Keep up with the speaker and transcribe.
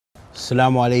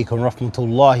Assalamu alaikum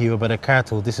rahmatullahi wa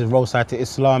barakatuh. This is Roadside to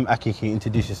Islam. Aki, can you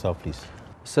introduce yourself, please?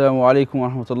 Assalamu alaikum wa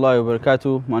rahmatullahi wa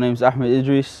barakatuh. My name is Ahmed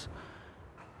Idris.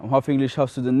 I'm half English,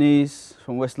 half Sudanese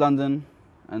from West London,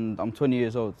 and I'm 20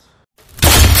 years old.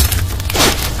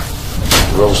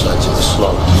 Roadside to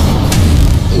Islam.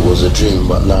 It was a dream,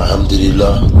 but now,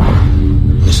 alhamdulillah,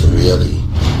 it's a reality.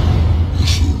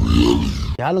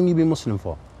 How long have you been Muslim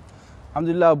for?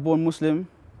 Alhamdulillah, I was born Muslim,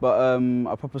 but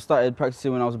I probably started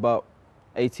practicing when I was about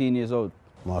 18 years old.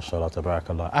 MashaAllah,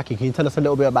 tabarakallah. Aki, can you tell us a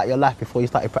little bit about your life before you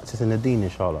started practicing the deen,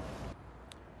 inshallah?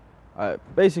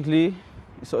 Basically,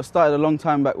 it sort of started a long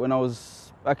time back when I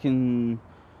was back in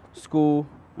school.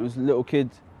 I was a little kid,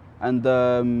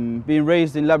 and being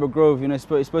raised in Labrador Grove, you know, it's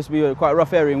supposed to be quite a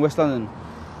rough area in West London.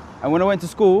 And when I went to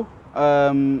school, I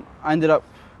ended up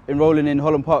enrolling in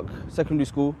Holland Park Secondary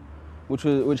School,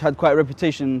 which had quite a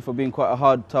reputation for being quite a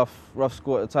hard, tough, rough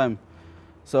school at the time.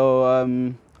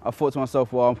 So I thought to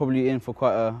myself, well, I'm probably in for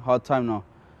quite a hard time now.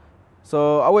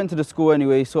 So I went to the school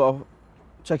anyway, sort of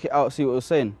check it out, see what it was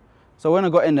saying. So when I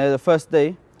got in there, the first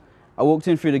day, I walked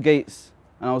in through the gates,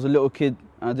 and I was a little kid,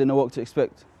 and I didn't know what to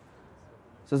expect.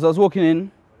 So as I was walking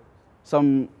in,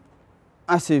 some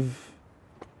massive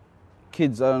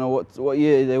kids, I don't know what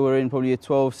year they were in, probably year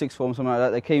 12, sixth form, something like that,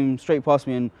 they came straight past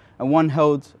me, and one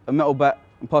held a metal bat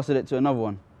and passed it to another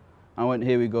one. And I went,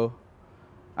 here we go.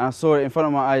 And I saw it in front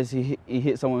of my eyes, he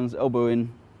hit someone's elbow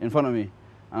in front of me.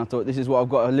 And I thought, this is what I've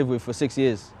got to live with for 6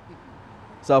 years.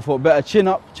 So I thought, better chin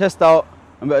up, chest out,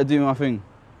 and better do my thing.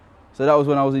 So that was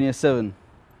when I was in year 7.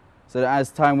 So that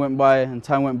as time went by, and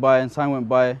time went by, and time went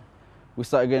by, we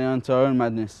started getting onto our own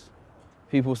madness.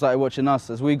 People started watching us.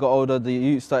 As we got older, the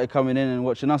youth started coming in and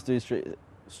watching us do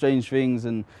strange things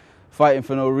and fighting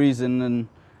for no reason, and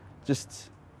just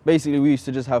basically we used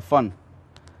to just have fun.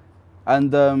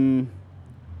 And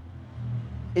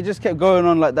it just kept going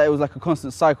on like that. It was like a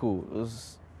constant cycle. It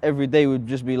was every day we'd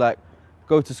just be like,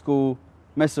 go to school,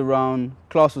 mess around.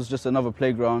 Class was just another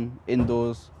playground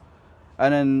indoors,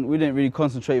 and then we didn't really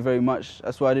concentrate very much.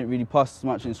 That's why I didn't really pass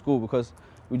much in school, because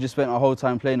we just spent our whole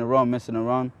time playing around, messing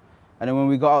around. And then when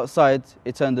we got outside,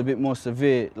 it turned a bit more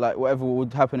severe. Like whatever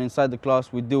would happen inside the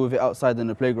class, we'd deal with it outside in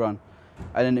the playground.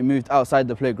 And then it moved outside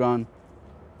the playground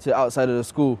to outside of the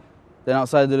school. Then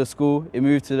outside of the school, it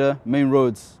moved to the main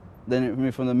roads. Then it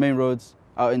moved from the main roads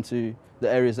out into the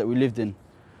areas that we lived in.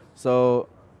 So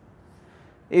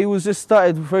it was just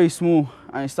started very small,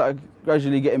 and it started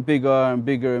gradually getting bigger and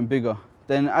bigger and bigger.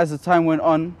 Then as the time went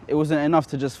on, it wasn't enough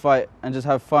to just fight and just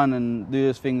have fun and do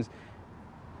those things.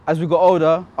 As we got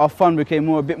older, our fun became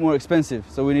a bit more expensive,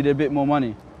 so we needed a bit more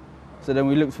money. So then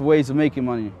we looked for ways of making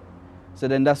money. So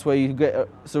then that's where you get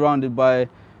surrounded by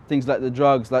things like the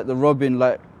drugs, like the robbing,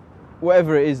 like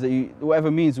whatever it is whatever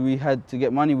means we had to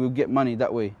get money, we'll get money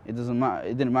that way. It doesn't matter.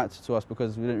 It didn't matter to us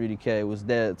because we didn't really care. It was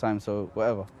there at the time, so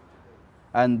whatever.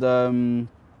 And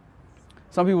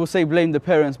some people say blame the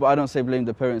parents, but I don't say blame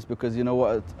the parents, because you know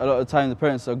what? A lot of the time the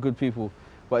parents are good people,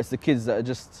 but it's the kids that are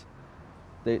just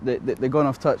they're gone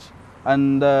off touch.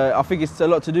 And I think it's a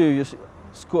lot to do with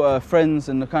your friends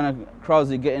and the kind of crowds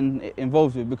you're getting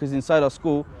involved with, because inside our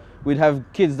school we'd have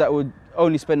kids that would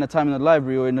only spend their time in the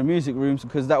library or in the music rooms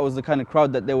because that was the kind of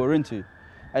crowd that they were into.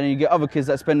 And then you get other kids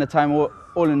that spend their time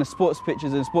all in the sports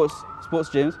pitches and sports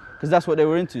gyms because that's what they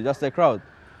were into, that's their crowd.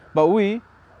 But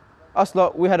us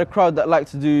lot, we had a crowd that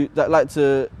liked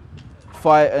to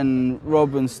fight and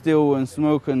rob and steal and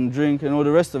smoke and drink and all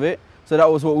the rest of it. So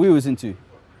that was what we was into.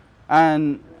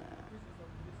 And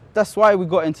that's why we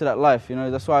got into that life, you know.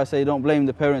 That's why I say don't blame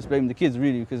the parents, blame the kids,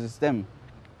 really, because it's them.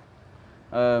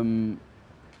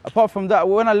 Apart from that,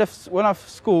 when I left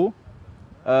school,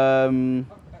 I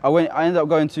ended up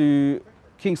going to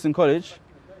Kingston College.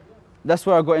 That's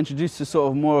where I got introduced to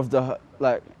sort of more of the,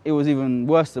 like, it was even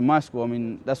worse than my school. I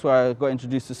mean, that's where I got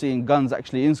introduced to seeing guns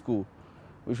actually in school,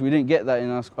 which we didn't get that in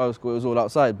our school, it was all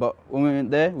outside. But when we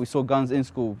went there, we saw guns in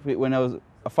school. When there was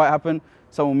a fight happen,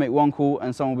 someone would make one call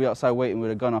and someone would be outside waiting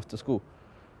with a gun after school.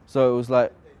 So it was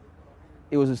like,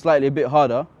 it was slightly a bit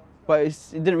harder, but it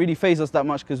didn't really faze us that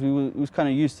much because we was kind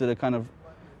of used to the kind of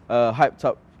hyped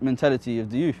up mentality of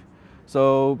the youth.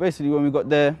 So basically when we got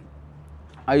there,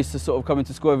 I used to sort of come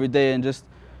into school every day and just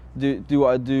do what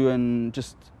I do and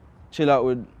just chill out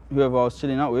with whoever I was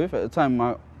chilling out with. At the time,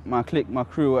 my clique, my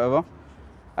crew, whatever.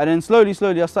 And then slowly,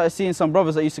 I started seeing some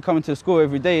brothers that used to come into school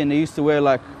every day, and they used to wear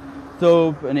like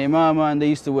thobe and imama, and they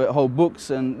used to wear whole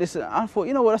books and this. And I thought,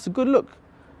 you know what, that's a good look.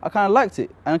 I kind of liked it.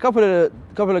 And a couple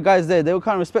of guys there, they were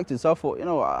kind of respected. So I thought, you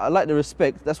know, I like the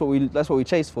respect. That's what we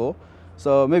chase for.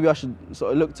 So maybe I should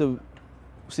sort of look to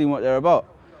see what they're about.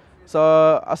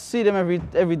 So I see them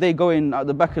every day going out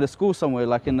the back of the school somewhere,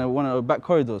 like in one of the back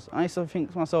corridors. And I used to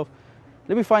think to myself,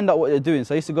 let me find out what they're doing.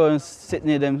 So I used to go and sit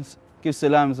near them, give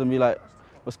salams and be like,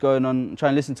 what's going on, try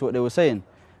and listen to what they were saying.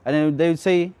 And then they would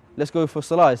say, let's go for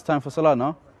salah, it's time for salah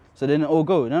now. So then all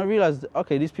go. And I realized,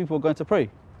 okay, these people are going to pray.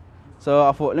 So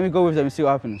I thought, let me go with them and see what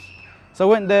happens. So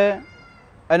I went there,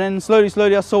 and then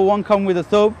slowly I saw one come with a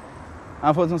thobe. And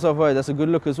I thought to myself, right, that's a good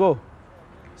look as well.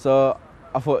 So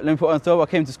I thought, let me put on a thobe. I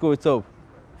came to school with thobe.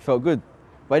 Felt good.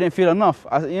 But I didn't feel enough.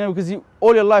 Because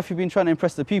all your life you've been trying to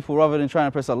impress the people rather than trying to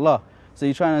impress Allah. So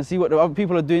you're trying to see what the other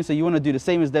people are doing, so you want to do the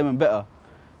same as them and better.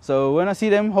 So when I see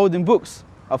them holding books,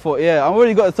 I thought, yeah, I've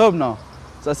already got a thobe now.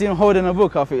 So I see them holding a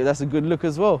book, I think that's a good look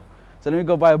as well. So let me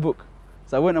go buy a book.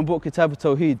 So I went and bought Kitaab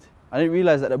Tawheed. I didn't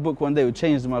realize that the book one day would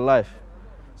change my life.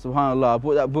 SubhanAllah, I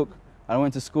bought that book and I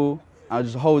went to school and I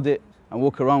just hold it and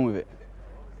walk around with it.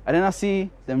 And then I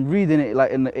see them reading it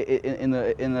like in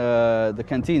the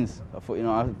canteens. I thought,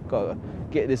 I've got to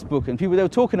get this book. And people, they were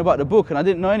talking about the book and I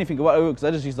didn't know anything about the book because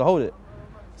I just used to hold it.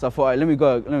 So I thought, all right, let me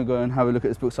go and have a look at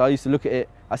this book. So I used to look at it.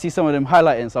 I see some of them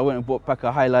highlighting, so I went and bought a pack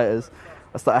of highlighters.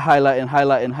 I started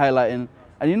highlighting.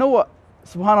 And you know what?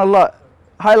 SubhanAllah,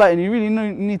 highlighting, you really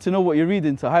need to know what you're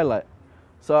reading to highlight.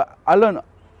 So I learned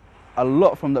a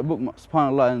lot from that book,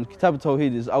 SubhanAllah, and Kitab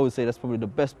Tawheed is, I would say, that's probably the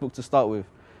best book to start with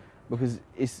because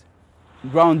it's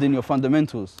grounding your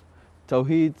fundamentals.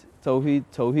 Tawheed.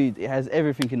 It has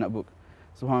everything in that book,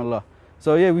 SubhanAllah.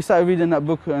 So yeah, we started reading that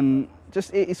book and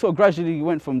just it sort of gradually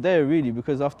went from there really,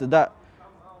 because after that,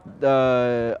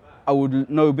 I would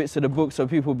know bits of the book, so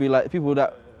people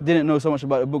that didn't know so much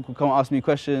about the book would come and ask me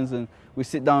questions and we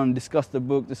sit down and discuss the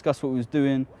book, discuss what we was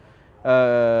doing,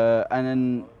 and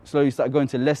then slowly start going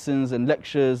to lessons and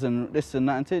lectures and this and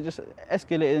that until it just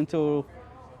escalated until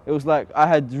it was like I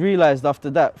had realized after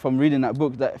that from reading that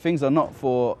book that things are not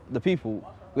for the people,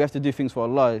 we have to do things for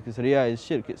Allah because Riyah is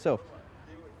shirk itself.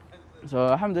 So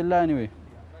alhamdulillah anyway.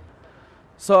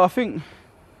 So I think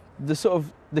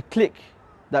the click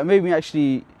that made me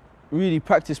actually really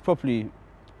practice properly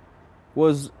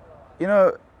was,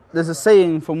 there's a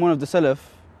saying from one of the Salaf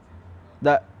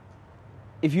that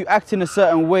if you act in a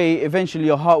certain way, eventually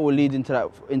your heart will lead into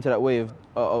that way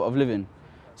of living.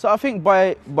 So I think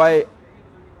by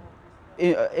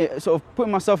sort of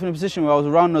putting myself in a position where I was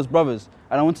around those brothers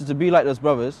and I wanted to be like those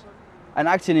brothers and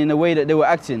acting in the way that they were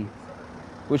acting,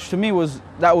 which to me was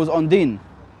on deen,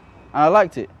 and I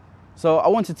liked it. So I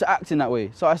wanted to act in that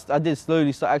way. So I did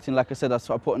slowly start acting, like I said, I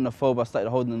put in the phobe, I started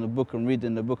holding the book and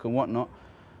reading the book and whatnot.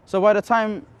 So by the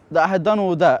time that I had done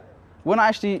all that, when I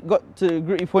actually got to the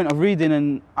gritty point of reading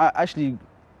and I actually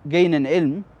gaining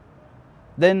ilm,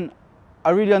 then I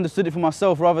really understood it for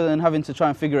myself rather than having to try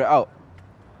and figure it out.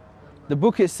 The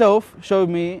book itself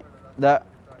explained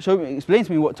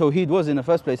to me what Tawheed was in the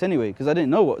first place anyway, because I didn't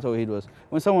know what Tawheed was.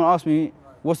 When someone asked me,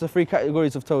 what's the 3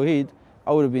 categories of Tawheed,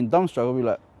 I would have been dumbstruck. I'd be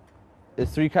like, there's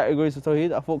 3 categories of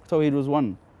Tawheed? I thought Tawheed was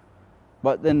 1.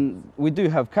 But then we do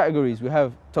have categories. We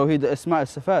have Tawheed al-Asma'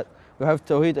 al-Sifat. We have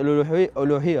Tawheed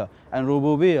al-Uluhiyya and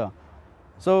Rububiyyah.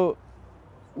 So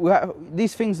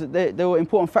these things, they were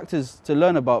important factors to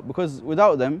learn about, because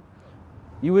without them,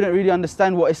 you wouldn't really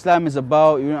understand what Islam is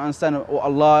about, you wouldn't understand what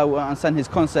Allah, you wouldn't understand His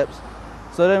concepts.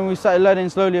 So then we started learning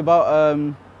slowly about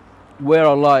where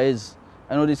Allah is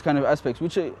and all these kind of aspects,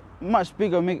 which are much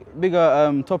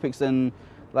bigger topics than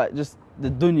like just the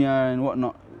dunya and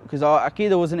whatnot, because our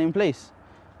Aqidah wasn't in place.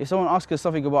 If someone asks us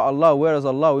something about Allah, where is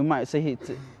Allah, we might say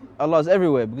Allah is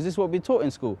everywhere, because this is what we taught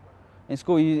in school. In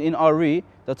school, in RE,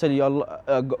 they'll tell you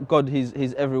Allah, God,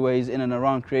 he's everywhere, He's in and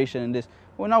around creation and this.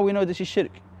 Well, now we know this is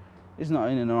shirk. He's not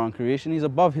in and around creation, He's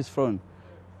above His throne.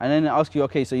 And then they ask you,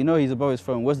 okay, so you know He's above His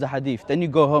throne, what's the hadith? Then you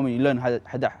go home and you learn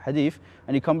hadith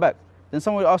and you come back. Then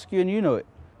someone will ask you and you know it.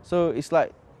 So it's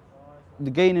like the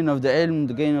gaining of the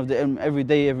ilm every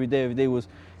day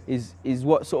is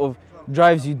what sort of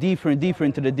drives you deeper and deeper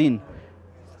into the deen.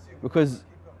 Because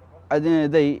at the end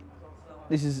of the day,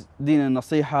 this is deen and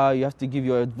nasiha, you have to give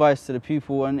your advice to the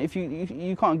people, and if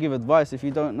you can't give advice if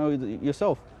you don't know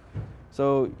yourself.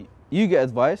 So you get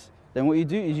advice, then what you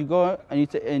do is you go and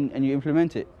you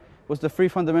implement it. What's the 3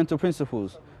 fundamental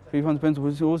principles? 3 fundamental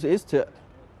principles is to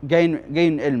gain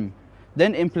ilm,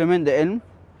 then implement the ilm,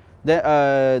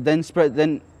 then spread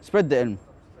the ilm.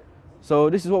 So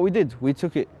this is what we did. We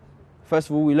took it. First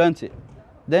of all, we learnt it.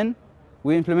 Then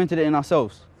we implemented it in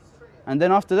ourselves. And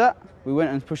then after that, we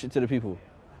went and pushed it to the people.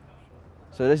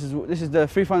 So this is the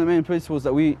 3 fundamental principles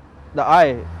that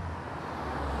I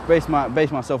base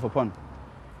myself upon.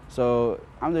 So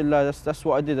alhamdulillah, that's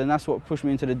what I did, and that's what pushed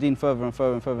me into the deen further and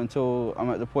further and further until I'm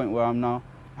at the point where I'm now,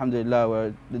 alhamdulillah,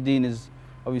 where the deen is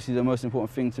obviously the most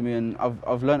important thing to me, and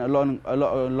I've learned a lot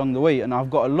along the way, and I've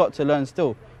got a lot to learn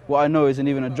still. What I know isn't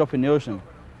even a drop in the ocean.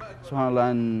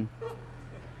 SubhanAllah. And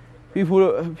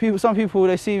some people,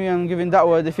 they see me and giving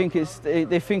da'wah,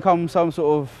 they think I'm some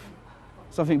sort of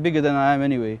something bigger than I am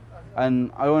anyway.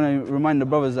 And I want to remind the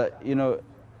brothers that, you know,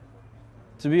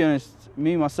 to be honest,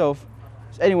 me myself,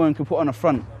 anyone can put on a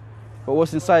front, but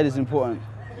what's inside is important.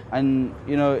 And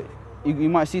you know, you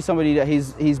might see somebody that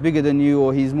he's bigger than you,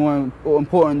 or he's more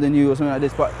important than you, or something like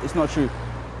this, but it's not true.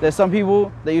 There's some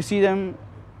people that you see them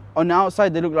on the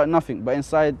outside, they look like nothing, but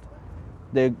inside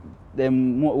they're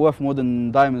worth more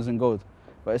than diamonds and gold.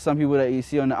 But there's some people that you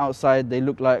see on the outside, they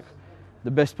look like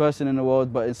the best person in the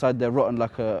world, but inside they're rotten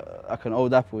like an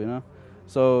old apple, you know.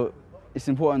 So it's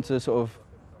important to sort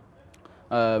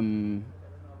of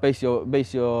base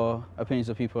your opinions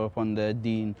of people upon their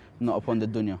deen, not upon the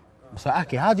dunya. So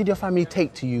Aki, how did your family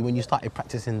take to you when you started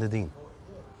practicing the deen?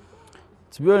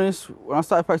 To be honest, when I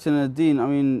started practicing the deen, I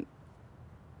mean,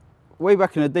 way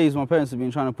back in the days, my parents have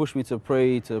been trying to push me to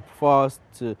pray, to fast,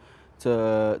 to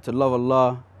love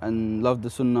Allah and love the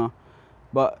Sunnah.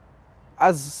 But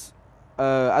as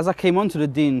I came onto the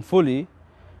deen fully,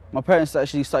 my parents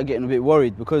actually started getting a bit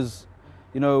worried, because,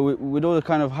 you know, with all the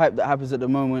kind of hype that happens at the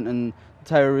moment and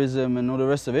terrorism and all the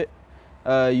rest of it,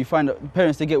 you find that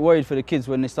parents, they get worried for the kids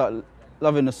when they start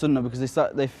loving the Sunnah, because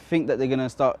they think that they're going to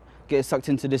start getting sucked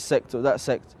into this sect or that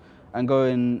sect and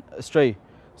going astray.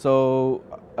 So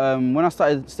when I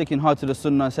started sticking hard to the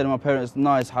Sunnah and said to my parents,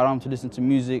 no, it's haram to listen to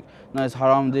music, no, it's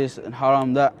haram this and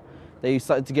haram that, they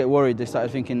started to get worried. They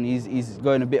started thinking he's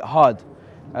going a bit hard.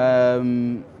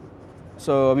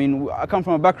 So I mean, I come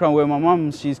from a background where my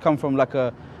mum, she's come from like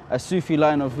a Sufi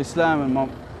line of Islam,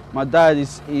 and my dad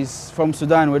is from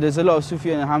Sudan, where there's a lot of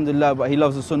Sufi, and alhamdulillah, but he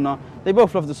loves the Sunnah. They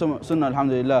both love the Sunnah,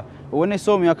 alhamdulillah. But when they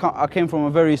saw me, I came from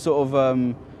a very sort of,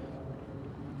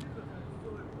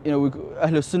 you know,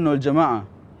 Ahlul Sunnah wal Jama'ah.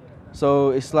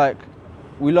 So it's like,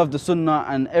 we love the Sunnah,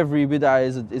 and every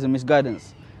bid'ah is a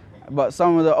misguidance. But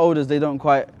some of the elders, they don't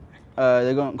quite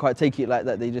take it like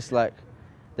that. They just like,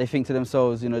 they think to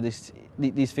themselves, you know,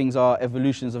 these things are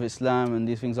evolutions of Islam, and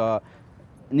these things are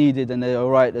needed, and they're all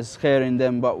right, there's khair in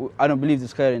them, but I don't believe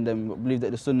there's khair in them, but believe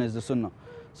that the Sunnah is the Sunnah.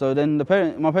 So then my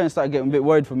parents started getting a bit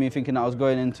worried for me, thinking that I was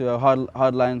going into a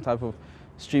hardline type of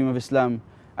stream of Islam,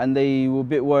 and they were a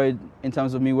bit worried in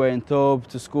terms of me wearing thobe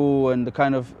to school and the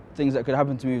kind of things that could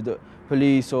happen to me with the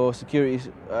police or security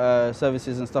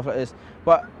services and stuff like this.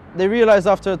 But they realized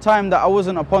after a time that I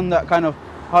wasn't upon that kind of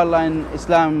hardline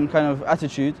Islam kind of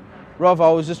attitude. Rather,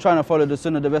 I was just trying to follow the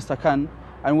Sunnah the best I can,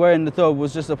 and wearing the thobe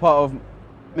was just a part of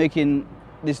making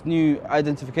this new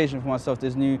identification for myself,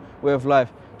 this new way of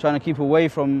life, trying to keep away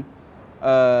from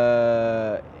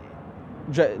like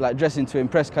dressing to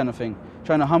impress kind of thing,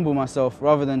 trying to humble myself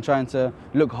rather than trying to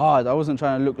look hard. I wasn't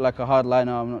trying to look like a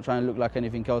hardliner, I'm not trying to look like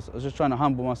anything else. I was just trying to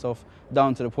humble myself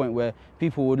down to the point where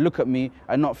people would look at me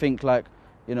and not think like,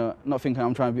 you know, not thinking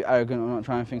I'm trying to be arrogant, or not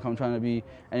trying to think I'm trying to be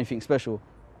anything special.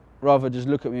 Rather just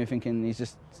look at me and thinking he's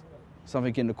just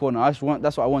something in the corner.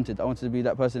 That's what I wanted. I wanted to be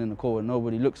that person in the corner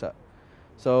nobody looks at.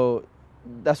 So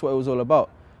that's what it was all about.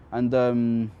 And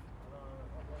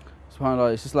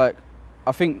subhanAllah, it's just like,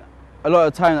 I think a lot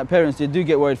of the time that parents, they do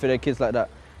get worried for their kids like that.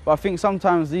 But I think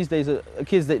sometimes these days,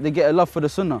 kids, they get a love for the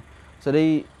Sunnah. So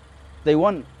they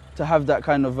want to have that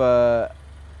kind of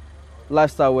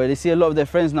lifestyle where they see a lot of their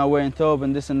friends now wearing thobe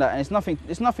and this and that. And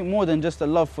it's nothing more than just a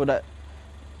love for that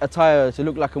attire to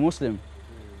look like a Muslim.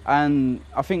 And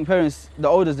I think parents, the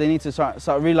elders, they need to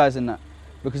start realizing that,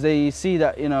 because they see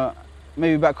that, you know,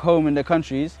 maybe back home in their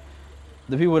countries,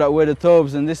 the people that wear the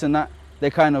thobes and this and that, they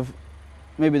kind of,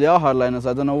 maybe they are hardliners,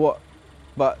 I don't know what,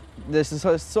 but there's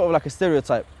sort of like a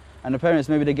stereotype, and the parents,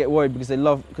 maybe they get worried because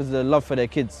of the love for their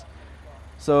kids.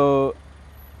 So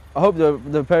I hope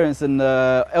the parents and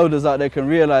the elders out there can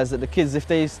realize that the kids, if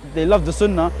they love the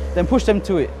Sunnah, then push them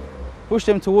to it, push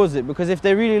them towards it, because if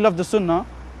they really love the Sunnah,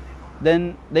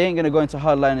 then they ain't going to go into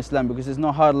hardline Islam, because there's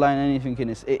no hardline anything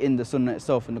in the Sunnah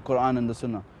itself, in the Quran and the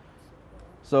Sunnah.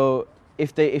 So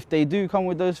if they do come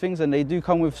with those things, and they do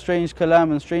come with strange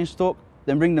kalam and strange talk,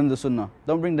 then bring them the Sunnah.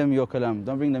 Don't bring them your kalam,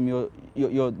 don't bring them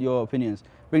your opinions.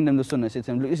 Bring them the Sunnah. Say to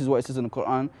them, look, this is what it says in the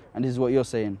Quran, and this is what you're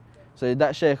saying. So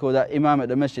that shaykh or that imam at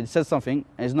the masjid says something,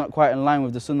 and it's not quite in line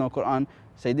with the Sunnah or Quran,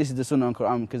 say this is the Sunnah and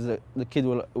Quran, because the kid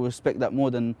will respect that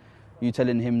more than you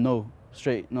telling him no.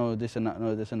 Straight, no, this and that,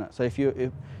 no, this and that. So if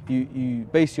you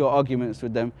base your arguments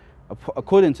with them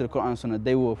according to the Quran and Sunnah,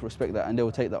 they will respect that, and they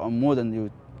will take that on more than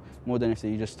if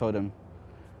you just told them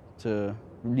to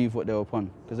leave what they were upon,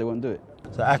 because they won't do it.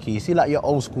 So Aki, you see like your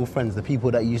old school friends, the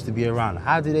people that used to be around,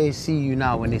 how do they see you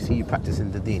now when they see you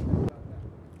practicing the deen?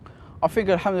 I think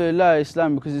alhamdulillah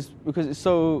Islam because it's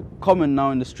so common now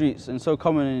in the streets and so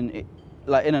common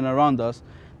in and around us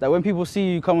that when people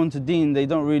see you come onto Deen, they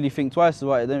don't really think twice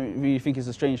about it. They don't really think it's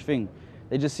a strange thing.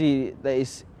 They just see that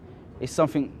it's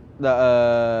something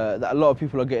that that a lot of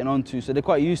people are getting onto, so they're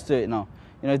quite used to it now.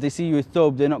 You know, if they see you with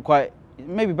thobe, they're not quite.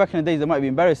 Maybe back in the days they might be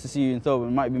embarrassed to see you in thobe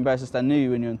and might be embarrassed to stand near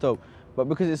you when you're in thobe. But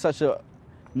because it's such a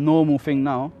normal thing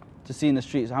now to see in the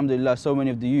streets, alhamdulillah, so many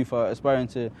of the youth are aspiring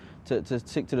to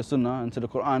stick to the Sunnah and to the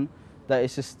Quran, that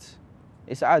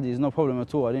it's adi, it's no problem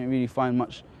at all. I didn't really find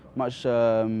much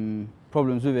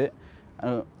problems with it.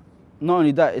 Not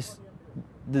only that, it's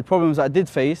the problems that I did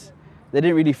face, they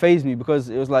didn't really faze me because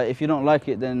it was like, if you don't like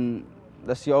it, then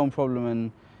that's your own problem.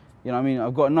 And you know what I mean,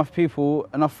 I've got enough people,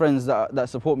 enough friends that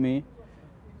support me,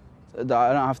 that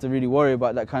I don't have to really worry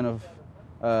about that kind of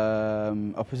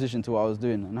opposition to what I was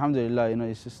doing. And alhamdulillah, you know,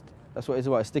 it's just, that's what it's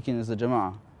about, sticking as the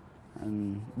jama'ah.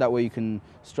 And that way you can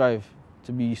strive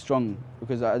to be strong,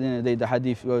 because at the end of the day the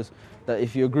hadith goes that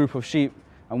if you're a group of sheep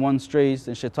and one strays,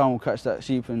 then shaitan will catch that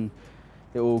sheep and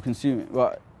it will consume it.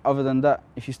 But other than that,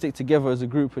 if you stick together as a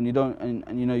group and you don't,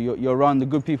 and you know, you're around the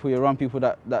good people, you're around people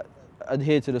that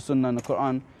adhere to the Sunnah and the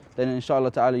Quran, then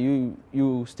inshallah ta'ala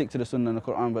you stick to the Sunnah and the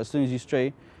Quran. But as soon as you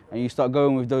stray and you start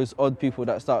going with those odd people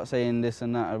that start saying this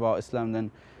and that about Islam,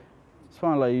 then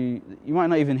subhanAllah, you might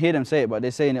not even hear them say it, but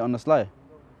they're saying it on the sly.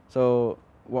 So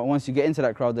once you get into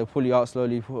that crowd, they'll pull you out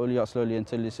slowly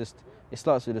until it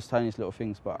starts with the tiniest little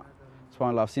things. But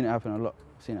subhanAllah, I've seen it happen a lot.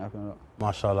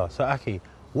 MashaAllah. So Aki,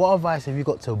 what advice have you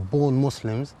got to born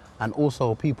Muslims and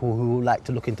also people who like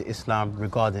to look into Islam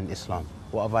regarding Islam?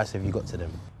 What advice have you got to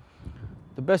them?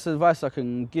 The best advice I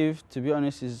can give, to be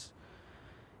honest, is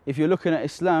if you're looking at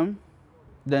Islam,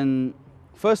 then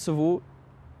first of all,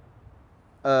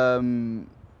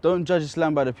 don't judge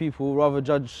Islam by the people, rather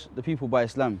judge the people by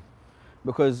Islam.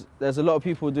 Because there's a lot of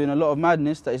people doing a lot of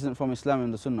madness that isn't from Islam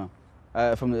and the Sunnah,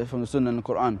 from the Sunnah and the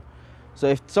Quran. So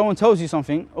if someone tells you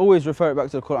something, always refer it back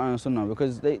to the Quran and Sunnah,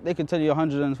 because they can tell you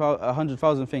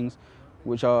 100,000 things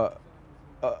which are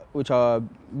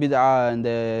bid'ah and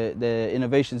they're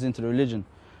innovations into the religion.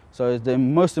 So the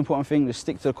most important thing is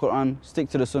stick to the Quran, stick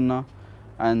to the Sunnah,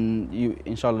 and you,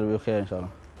 inshallah, will be khair,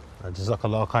 inshallah.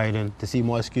 Jazakallah khairan. To see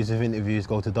more exclusive interviews,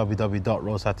 go to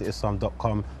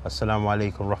www.rosatiislam.com. Assalamu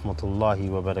alaikum rahmatullahi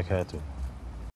wa barakatuh.